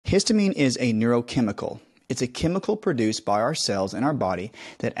Histamine is a neurochemical. It's a chemical produced by our cells in our body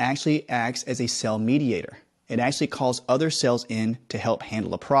that actually acts as a cell mediator. It actually calls other cells in to help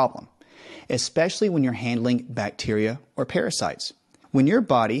handle a problem, especially when you're handling bacteria or parasites. When your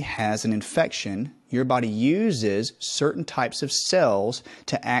body has an infection, your body uses certain types of cells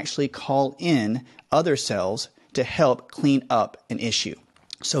to actually call in other cells to help clean up an issue.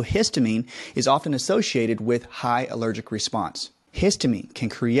 So histamine is often associated with high allergic response. Histamine can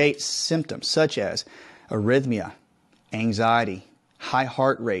create symptoms such as arrhythmia, anxiety, high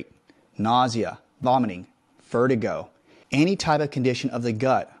heart rate, nausea, vomiting, vertigo, any type of condition of the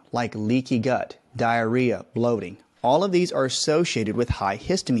gut like leaky gut, diarrhea, bloating. All of these are associated with high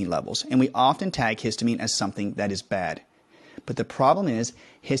histamine levels, and we often tag histamine as something that is bad. But the problem is,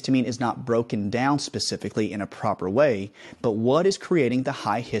 histamine is not broken down specifically in a proper way, but what is creating the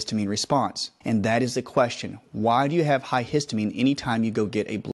high histamine response? And that is the question. Why do you have high histamine anytime you go get a blood